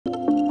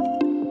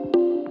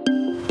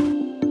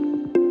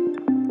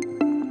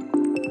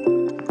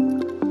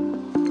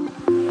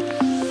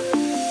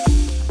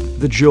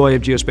The joy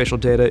of geospatial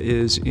data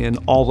is in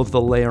all of the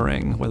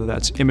layering, whether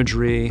that's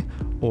imagery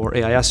or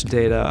AIS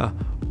data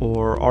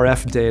or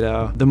RF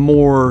data. The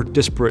more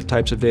disparate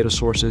types of data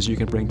sources you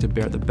can bring to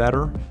bear, the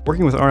better.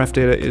 Working with RF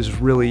data is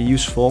really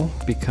useful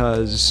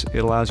because it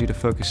allows you to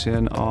focus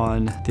in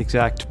on the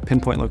exact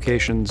pinpoint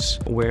locations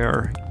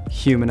where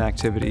human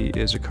activity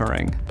is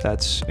occurring.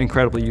 That's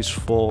incredibly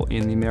useful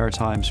in the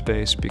maritime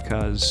space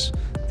because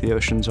the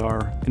oceans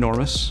are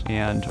enormous,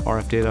 and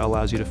RF data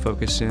allows you to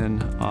focus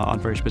in on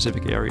very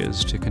specific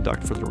areas to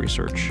conduct further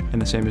research.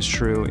 And the same is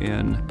true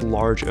in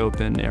large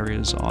open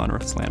areas on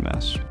Earth's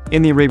landmass.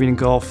 In the Arabian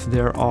Gulf,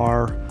 there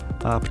are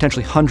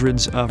potentially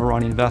hundreds of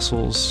Iranian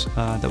vessels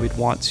that we'd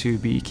want to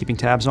be keeping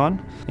tabs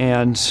on.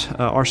 And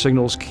our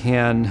signals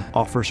can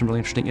offer some really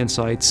interesting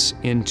insights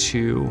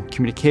into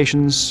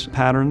communications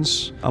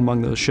patterns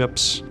among those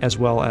ships, as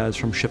well as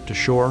from ship to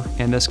shore.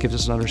 And this gives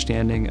us an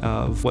understanding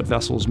of what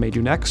vessels may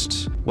do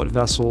next, what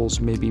vessels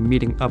may be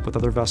meeting up with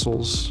other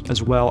vessels,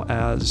 as well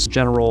as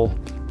general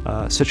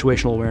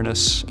situational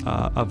awareness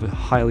of a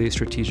highly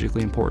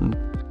strategically important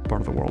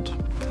part of the world.